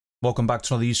Welcome back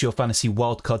to another UCL Fantasy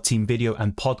Wildcard team video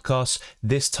and podcast,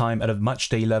 this time out of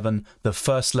Matchday 11, the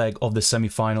first leg of the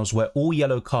semi-finals where all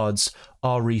yellow cards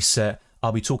are reset.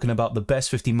 I'll be talking about the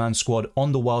best 50-man squad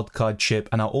on the wildcard chip,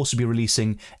 and I'll also be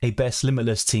releasing a best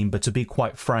limitless team. But to be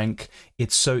quite frank,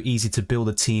 it's so easy to build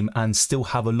a team and still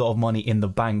have a lot of money in the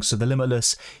bank. So the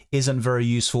limitless isn't very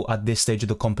useful at this stage of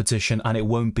the competition, and it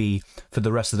won't be for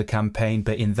the rest of the campaign.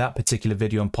 But in that particular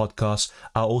video and podcast,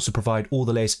 I'll also provide all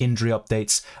the latest injury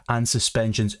updates and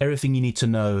suspensions, everything you need to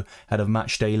know out of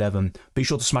Matchday 11. Be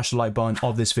sure to smash the like button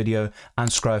of this video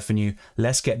and subscribe if you're new.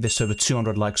 Let's get this over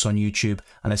 200 likes on YouTube,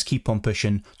 and let's keep on pushing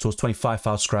towards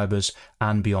 25,000 subscribers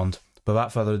and beyond. But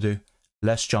without further ado,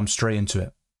 let's jump straight into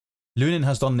it. Lunin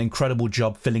has done an incredible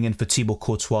job filling in for Thibaut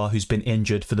Courtois, who's been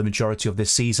injured for the majority of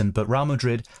this season, but Real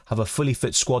Madrid have a fully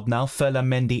fit squad now.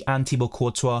 Ferland Mendy and Thibaut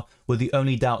Courtois were the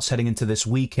only doubts heading into this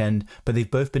weekend, but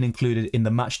they've both been included in the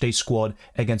matchday squad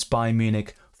against Bayern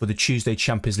Munich for the Tuesday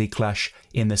Champions League clash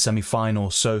in the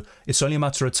semi-finals. So it's only a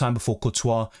matter of time before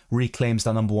Courtois reclaims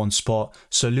that number one spot.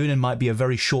 So Lunin might be a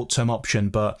very short-term option,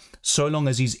 but so long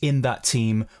as he's in that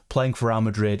team playing for Real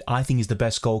Madrid, I think he's the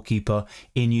best goalkeeper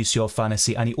in UCL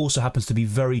Fantasy. And he also happens to be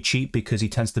very cheap because he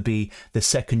tends to be the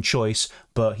second choice,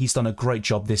 but he's done a great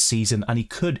job this season, and he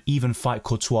could even fight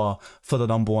Courtois for the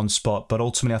number one spot. But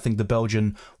ultimately, I think the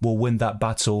Belgian will win that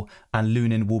battle, and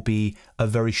Lunin will be a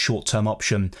very short-term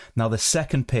option. Now, the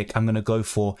second pick I'm going to go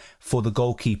for the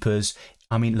goalkeepers,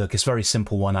 I mean, look, it's a very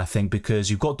simple one, I think,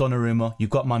 because you've got Donnarumma, you've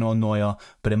got Manuel Neuer,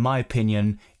 but in my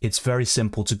opinion, it's very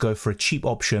simple to go for a cheap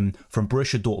option from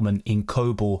Borussia Dortmund in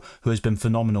Kobel, who has been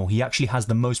phenomenal. He actually has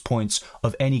the most points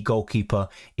of any goalkeeper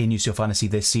in UCL Fantasy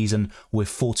this season with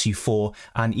 44.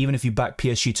 And even if you back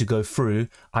PSG to go through,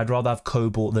 I'd rather have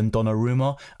Kobel than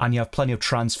Donnarumma, and you have plenty of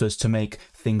transfers to make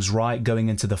things right going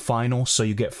into the final. So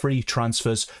you get free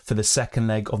transfers for the second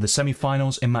leg of the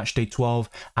semi-finals in Matchday 12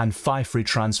 and 5 free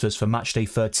transfers for Matchday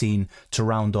 13 to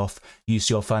round off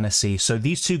UCL Fantasy. So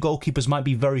these two goalkeepers might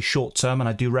be very short term, and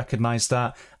I do recognize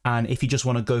that. And if you just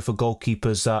want to go for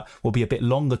goalkeepers that will be a bit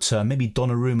longer term, maybe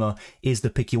Donnarumma is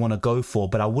the pick you want to go for.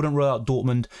 But I wouldn't rule out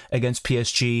Dortmund against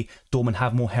PSG. Dortmund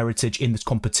have more heritage in this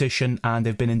competition, and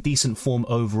they've been in decent form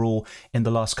overall in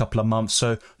the last couple of months.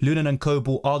 So Lunin and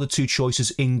Kobel are the two choices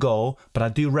in goal, but I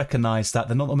do recognize that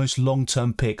they're not the most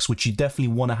long-term picks, which you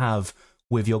definitely want to have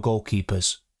with your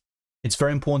goalkeepers. It's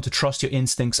very important to trust your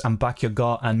instincts and back your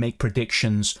gut and make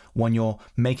predictions when you're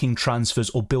making transfers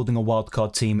or building a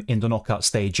wildcard team in the knockout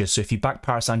stages. So if you back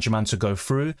Paris Saint-Germain to go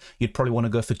through, you'd probably want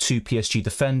to go for 2 PSG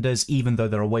defenders, even though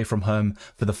they're away from home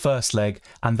for the first leg.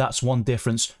 And that's one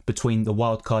difference between the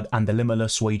wildcard and the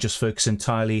limitless, where you just focus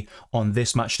entirely on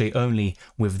this match day only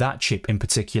with that chip in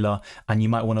particular. And you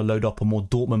might want to load up on more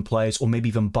Dortmund players, or maybe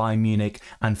even Bayern Munich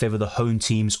and favour the home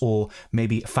teams, or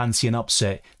maybe fancy an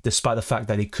upset, despite the fact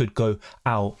that it could go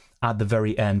out at the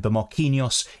very end. But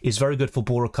Marquinhos is very good for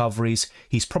ball recoveries.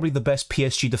 He's probably the best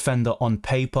PSG defender on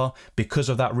paper because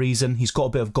of that reason. He's got a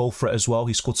bit of goal threat as well.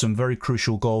 He scored some very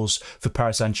crucial goals for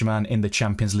Paris Saint-Germain in the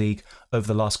Champions League over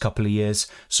the last couple of years.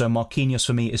 So Marquinhos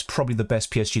for me is probably the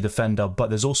best PSG defender. But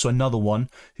there's also another one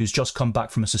who's just come back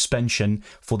from a suspension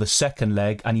for the second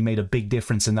leg, and he made a big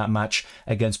difference in that match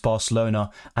against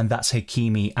Barcelona, and that's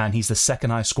Hakimi, and he's the second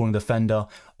highest scoring defender,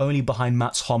 only behind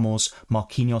Mats Hummels.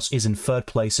 Marquinhos is in third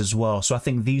place as well. So I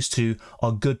think these two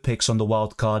are good picks on the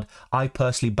wild card. I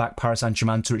personally back Paris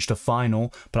Saint-Germain to reach the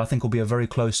final, but I think it'll be a very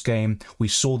close game. We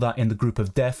saw that in the group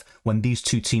of death when these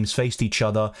two teams faced each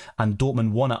other, and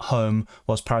Dortmund won at home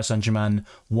whilst Paris Saint-Germain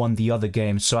won the other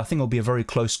game. So I think it'll be a very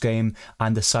close game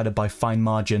and decided by fine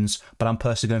margins, but I'm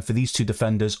personally going for these two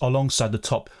defenders alongside the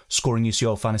top scoring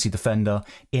UCL fantasy defender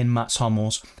in Mats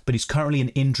Hummels. But he's currently in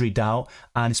injury doubt,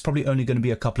 and it's probably only going to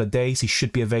be a couple of days. He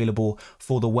should be available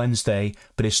for the Wednesday,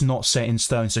 but it's not set in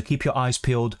stone. So keep your eyes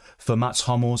peeled for Mats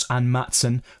Hummels and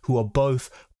Maatsen, who are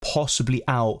both possibly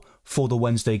out for the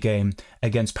Wednesday game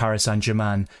against Paris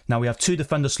Saint-Germain. Now we have 2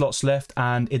 defender slots left,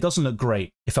 and it doesn't look great,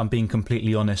 if I'm being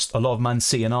completely honest. A lot of Man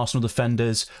City and Arsenal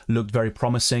defenders looked very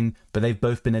promising, but they've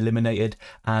both been eliminated,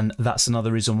 and that's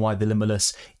another reason why the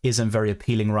limitless isn't very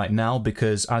appealing right now,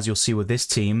 because as you'll see with this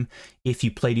team, if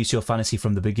you played UCL Fantasy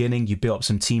from the beginning, you built up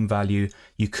some team value,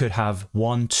 you could have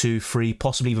 1, 2, 3,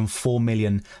 possibly even 4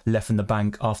 million left in the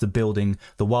bank after building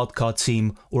the wildcard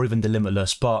team or even the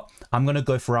limitless. But I'm going to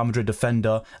go for Real Madrid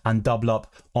defender and double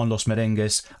up on Los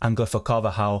Merengues and go for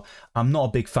Carvajal. I'm not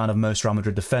a big fan of most Real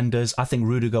Madrid defenders. I think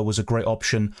Rudiger was a great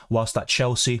option whilst at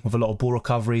Chelsea with a lot of ball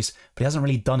recoveries, but he hasn't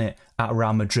really done it at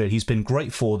Real Madrid. He's been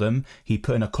great for them. He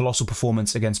put in a colossal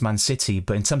performance against Man City,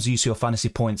 but in terms of UCL Fantasy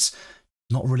points,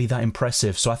 not really that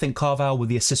impressive. So I think Carvalho with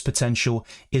the assist potential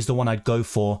is the one I'd go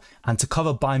for. And to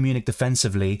cover Bayern Munich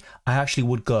defensively, I actually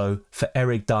would go for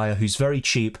Eric Dyer, who's very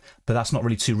cheap, but that's not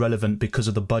really too relevant because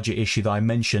of the budget issue that I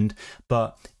mentioned.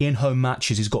 But in home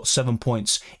matches, he's got 7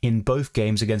 points in both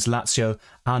games against Lazio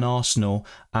and Arsenal.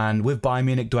 And with Bayern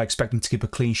Munich, do I expect him to keep a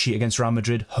clean sheet against Real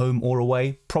Madrid, home or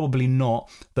away? Probably not.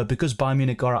 But because Bayern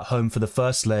Munich are at home for the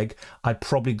first leg, I'd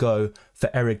probably go for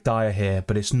Eric Dyer here,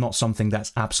 but it's not something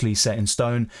that's absolutely set in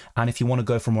stone. And if you want to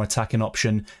go for a more attacking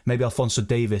option, maybe Alphonso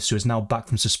Davies, who is now back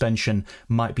from suspension,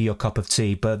 might be your cup of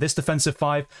tea. But this defensive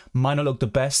five might not look the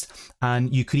best,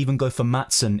 and you could even go for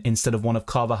Maatsen instead of one of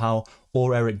Carvajal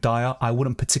or Eric Dyer. I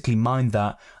wouldn't particularly mind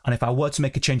that. And if I were to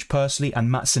make a change personally and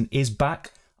Maatsen is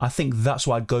back, I think that's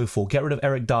what I'd go for. Get rid of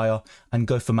Eric Dyer and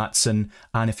go for Maatsen.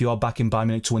 And if you are backing Bayern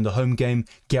Munich to win the home game,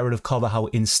 get rid of Carvajal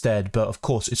instead. But of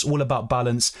course, it's all about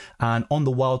balance. And on the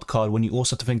wild card, when you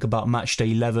also have to think about match day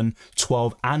 11,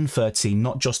 12 and 13,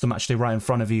 not just the match day right in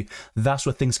front of you, that's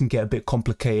where things can get a bit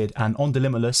complicated. And on the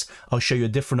Limitless, I'll show you a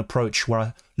different approach where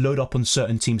I load up on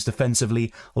certain teams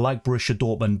defensively, like Borussia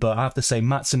Dortmund. But I have to say,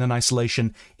 Maatsen in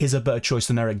isolation is a better choice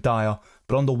than Eric Dyer.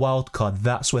 But on the wild card,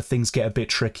 that's where things get a bit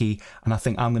tricky. And I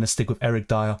think I'm going to stick with Eric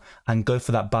Dyer and go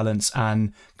for that balance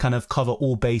and kind of cover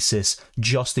all bases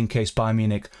just in case Bayern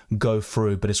Munich go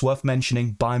through. But it's worth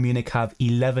mentioning, Bayern Munich have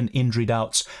 11 injured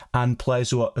outs and players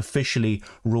who are officially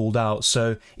ruled out.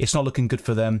 So it's not looking good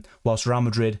for them, whilst Real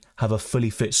Madrid have a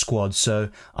fully fit squad. So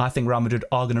I think Real Madrid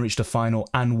are going to reach the final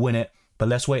and win it. But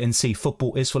let's wait and see.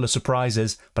 Football is full of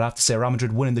surprises. But I have to say, Real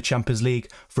Madrid winning the Champions League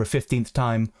for a 15th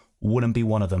time wouldn't be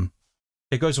one of them.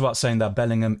 It goes without saying that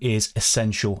Bellingham is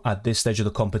essential at this stage of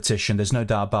the competition. There's no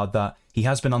doubt about that. He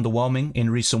has been underwhelming in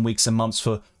recent weeks and months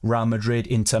for Real Madrid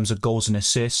in terms of goals and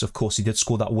assists. Of course, he did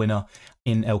score that winner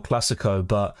in El Clasico,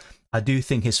 but I do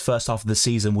think his first half of the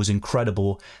season was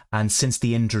incredible, and since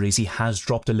the injuries he has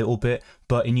dropped a little bit.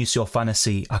 But in UCL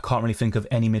Fantasy, I can't really think of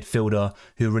any midfielder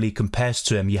who really compares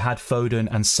to him. You had Foden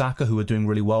and Saka who are doing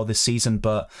really well this season,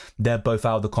 but they're both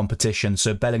out of the competition.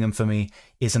 So Bellingham for me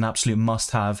is an absolute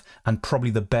must-have and probably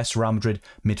the best Real Madrid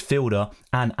midfielder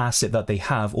and asset that they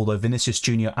have, although Vinicius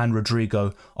Jr. and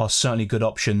Rodrigo are certainly good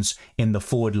options in the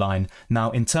forward line.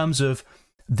 Now, in terms of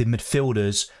the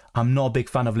midfielders, I'm not a big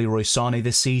fan of Leroy Sané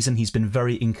this season. He's been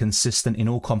very inconsistent in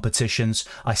all competitions.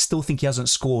 I still think he hasn't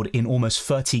scored in almost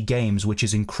 30 games, which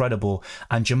is incredible.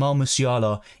 And Jamal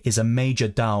Musiala is a major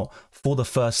doubt for the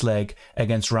first leg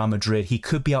against Real Madrid. He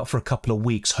could be out for a couple of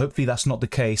weeks. Hopefully that's not the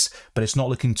case, but it's not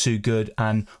looking too good.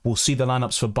 And we'll see the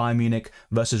lineups for Bayern Munich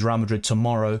versus Real Madrid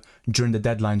tomorrow during the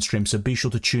deadline stream. So be sure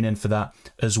to tune in for that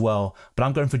as well. But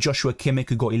I'm going for Joshua Kimmich,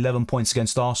 who got 11 points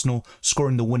against Arsenal,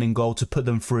 scoring the winning goal to put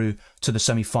them through to the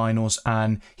semi-finals,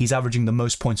 and he's averaging the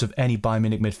most points of any Bayern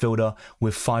Munich midfielder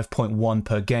with 5.1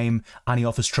 per game, and he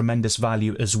offers tremendous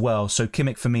value as well. So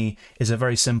Kimmich for me is a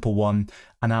very simple one.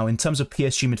 And now in terms of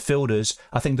PSG midfielders,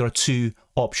 I think there are two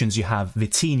options. You have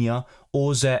Vitinha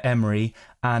or Zaire Emery,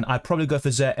 and I'd probably go for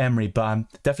Zaire Emery, but I'm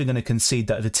definitely going to concede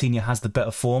that Vitinha has the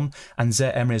better form, and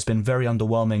Zaire Emery has been very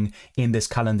underwhelming in this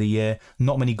calendar year.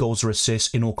 Not many goals or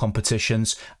assists in all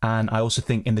competitions, and I also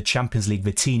think in the Champions League,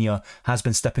 Vitinha has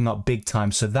been stepping up big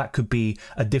time, so that could be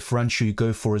a differential you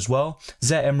go for as well.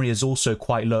 Zaire Emery is also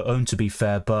quite low owned, to be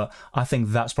fair, but I think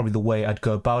that's probably the way I'd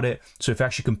go about it. So if you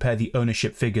actually compare the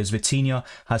ownership figures, Vitinha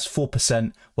has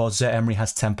 4%, while Zaire Emery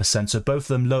has 10%. So both of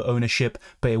them low ownership,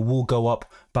 but it will go up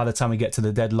by the time we get to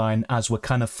the deadline, as we're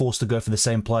kind of forced to go for the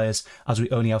same players, as we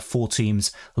only have 4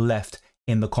 teams left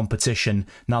in the competition.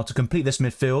 Now, to complete this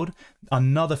midfield,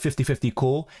 another 50-50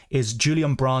 call is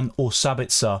Julian Brand or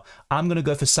Sabitzer. I'm going to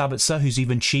go for Sabitzer, who's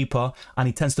even cheaper, and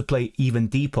he tends to play even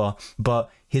deeper,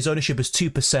 but his ownership is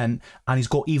 2%, and he's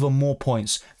got even more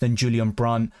points than Julian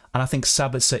Brand. And I think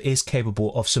Sabitzer is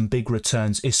capable of some big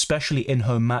returns, especially in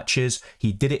home matches.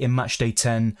 He did it in match day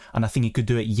 10, and I think he could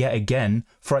do it yet again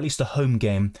for at least a home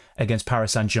game against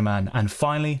Paris Saint-Germain. And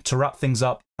finally, to wrap things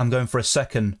up, I'm going for a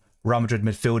second Real Madrid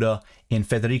midfielder in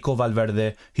Federico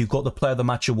Valverde, who got the Player of the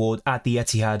Match award at the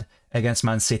Etihad against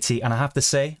Man City. And I have to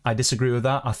say, I disagree with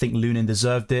that. I think Lunin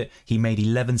deserved it. He made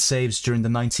 11 saves during the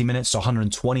 90 minutes, so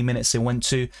 120 minutes it went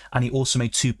to, and he also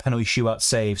made 2 penalty shootout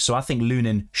saves. So I think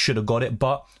Lunin should have got it,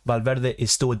 but Valverde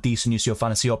is still a decent UCL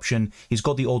fantasy option. He's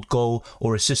got the odd goal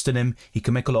or assist in him. He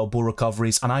can make a lot of ball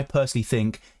recoveries, and I personally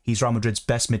think he's Real Madrid's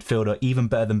best midfielder, even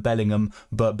better than Bellingham,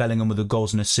 but Bellingham with the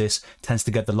goals and assists tends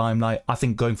to get the limelight. I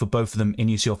think going for both of them in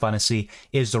UCL fantasy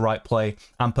is the right play.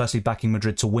 I'm personally backing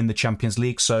Madrid to win the Champions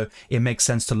League, so it makes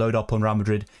sense to load up on Real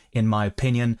Madrid, in my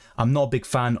opinion. I'm not a big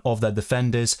fan of their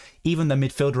defenders, even their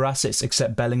midfielder assets,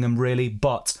 except Bellingham really,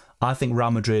 but I think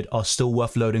Real Madrid are still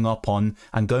worth loading up on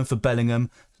and going for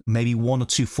Bellingham, maybe 1 or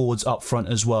 2 forwards up front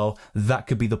as well. That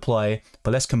could be the play.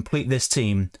 But let's complete this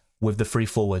team with the 3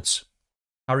 forwards.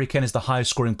 Harry Kane is the highest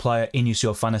scoring player in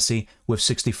UCL Fantasy with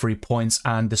 63 points,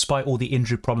 and despite all the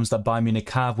injury problems that Bayern Munich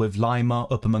have with Lima,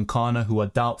 Upamecano, who are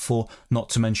doubtful, not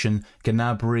to mention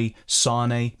Gnabry,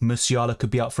 Sane, Musiala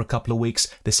could be out for a couple of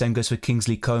weeks, the same goes for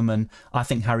Kingsley Coman, I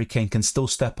think Harry Kane can still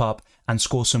step up and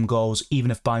score some goals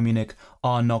even if Bayern Munich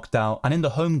are knocked out. And in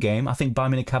the home game, I think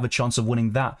Bayern Munich have a chance of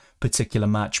winning that particular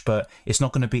match, but it's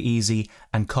not going to be easy,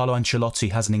 and Carlo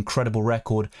Ancelotti has an incredible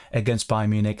record against Bayern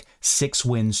Munich, 6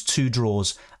 wins, 2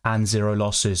 draws and 0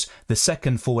 losses. The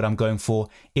second forward I'm going for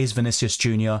is Vinicius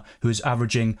Jr., who is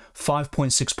averaging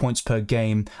 5.6 points per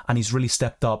game, and he's really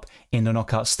stepped up in the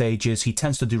knockout stages. He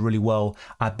tends to do really well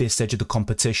at this stage of the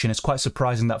competition. It's quite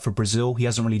surprising that for Brazil, he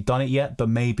hasn't really done it yet, but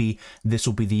maybe this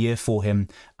will be the year for him.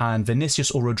 And Vinicius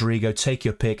or Rodrigo, take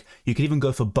your pick. You could even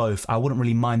go for both. I wouldn't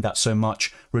really mind that so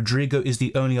much. Rodrigo is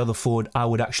the only other forward I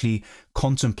would actually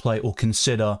contemplate or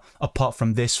consider apart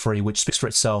from this 3, which speaks for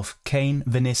itself. Kane,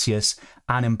 Vinicius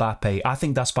and Mbappe. I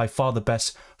think that's by far the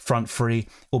best front 3. It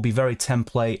will be very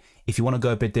template. If you want to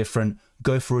go a bit different,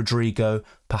 go for Rodrigo,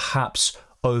 perhaps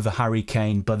over Harry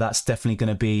Kane, but that's definitely going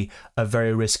to be a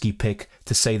very risky pick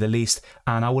to say the least.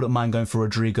 And I wouldn't mind going for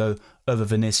Rodrigo over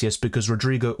Vinicius because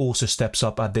Rodrigo also steps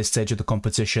up at this stage of the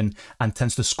competition and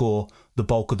tends to score the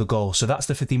bulk of the goals. So that's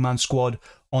the 50-man squad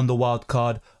on the wild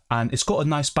card. And it's got a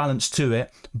nice balance to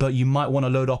it, but you might want to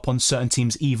load up on certain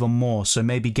teams even more. So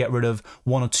maybe get rid of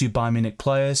 1 or 2 Bayern Munich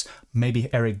players.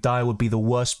 Maybe Eric Dyer would be the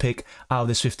worst pick out of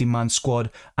this 50-man squad.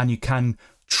 And you can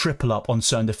triple up on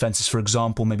certain defences, for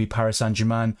example, maybe Paris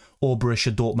Saint-Germain or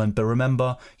Borussia Dortmund. But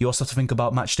remember, you also have to think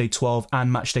about Matchday 12 and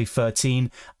Matchday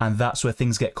 13, and that's where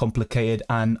things get complicated.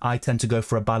 And I tend to go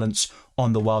for a balance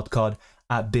on the wildcard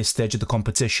at this stage of the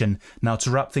competition. Now, to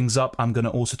wrap things up, I'm going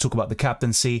to also talk about the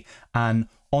captaincy. And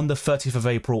on the 30th of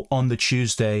April, on the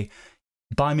Tuesday,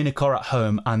 Bayern Munich are at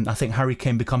home, and I think Harry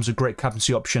Kane becomes a great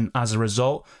captaincy option as a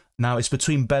result. Now, it's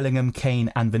between Bellingham,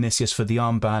 Kane and Vinicius for the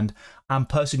armband. I'm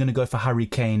personally going to go for Harry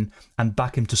Kane and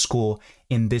back him to score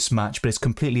in this match, but it's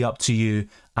completely up to you.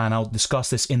 And I'll discuss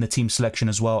this in the team selection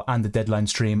as well and the deadline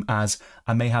stream, as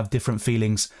I may have different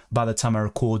feelings by the time I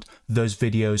record those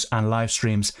videos and live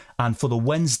streams. And for the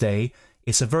Wednesday,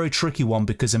 it's a very tricky one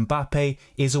because Mbappe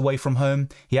is away from home.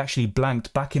 He actually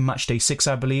blanked back in matchday 6,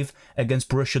 I believe, against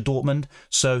Borussia Dortmund.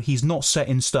 So he's not set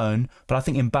in stone, but I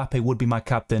think Mbappe would be my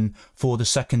captain for the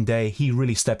second day. He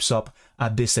really steps up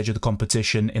at this stage of the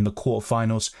competition in the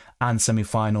quarterfinals and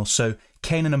semi-finals. So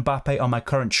Kane and Mbappe are my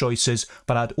current choices,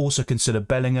 but I'd also consider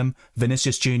Bellingham,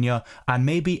 Vinicius Jr. and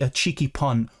maybe a cheeky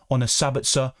punt on a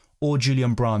Sabitzer or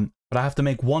Julian Brandt. But I have to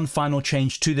make one final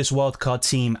change to this wildcard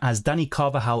team as Dani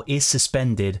Carvajal is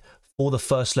suspended for the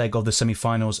first leg of the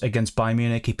semi-finals against Bayern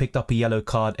Munich. He picked up a yellow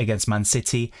card against Man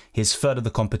City, his third of the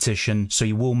competition, so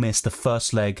he will miss the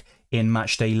first leg in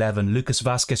matchday 11. Lucas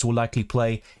Vazquez will likely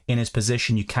play in his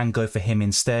position. You can go for him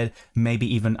instead,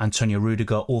 maybe even Antonio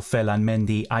Rudiger or Ferland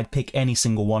Mendy. I'd pick any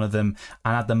single one of them,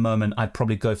 and at the moment I'd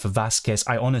probably go for Vazquez.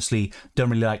 I honestly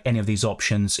don't really like any of these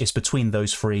options. It's between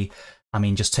those 3. I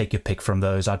mean, just take your pick from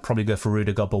those. I'd probably go for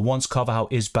Rudiger, but once Carvajal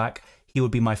is back, he would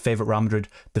be my favourite Real Madrid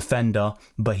defender,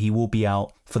 but he will be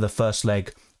out for the first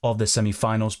leg of the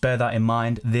semi-finals. Bear that in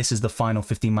mind. This is the final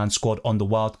 15-man squad on the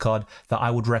wildcard that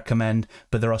I would recommend,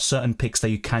 but there are certain picks that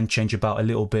you can change about a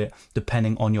little bit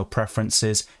depending on your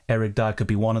preferences. Eric Dyer could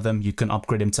be one of them. You can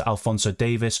upgrade him to Alphonso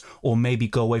Davies, or maybe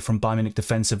go away from Bayern Munich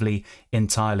defensively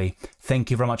entirely.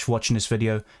 Thank you very much for watching this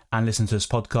video and listening to this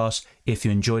podcast. If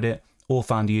you enjoyed it or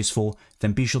found it useful,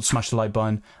 then be sure to smash the like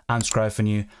button and subscribe for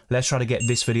new. Let's try to get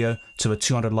this video to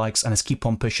 200 likes and let's keep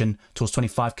on pushing towards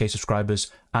 25k subscribers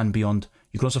and beyond.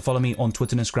 You can also follow me on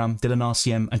Twitter and Instagram,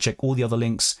 DylanRCM, and check all the other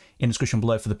links in the description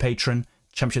below for the Patreon,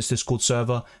 Championships Discord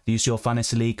server, the UCL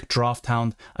Fantasy League, Draft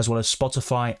Hound, as well as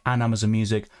Spotify and Amazon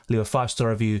Music. Leave a 5-star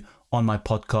review on my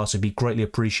podcast. It'd be greatly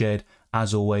appreciated.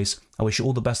 As always, I wish you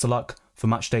all the best of luck for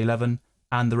Matchday 11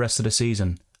 and the rest of the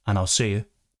season, and I'll see you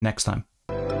next time.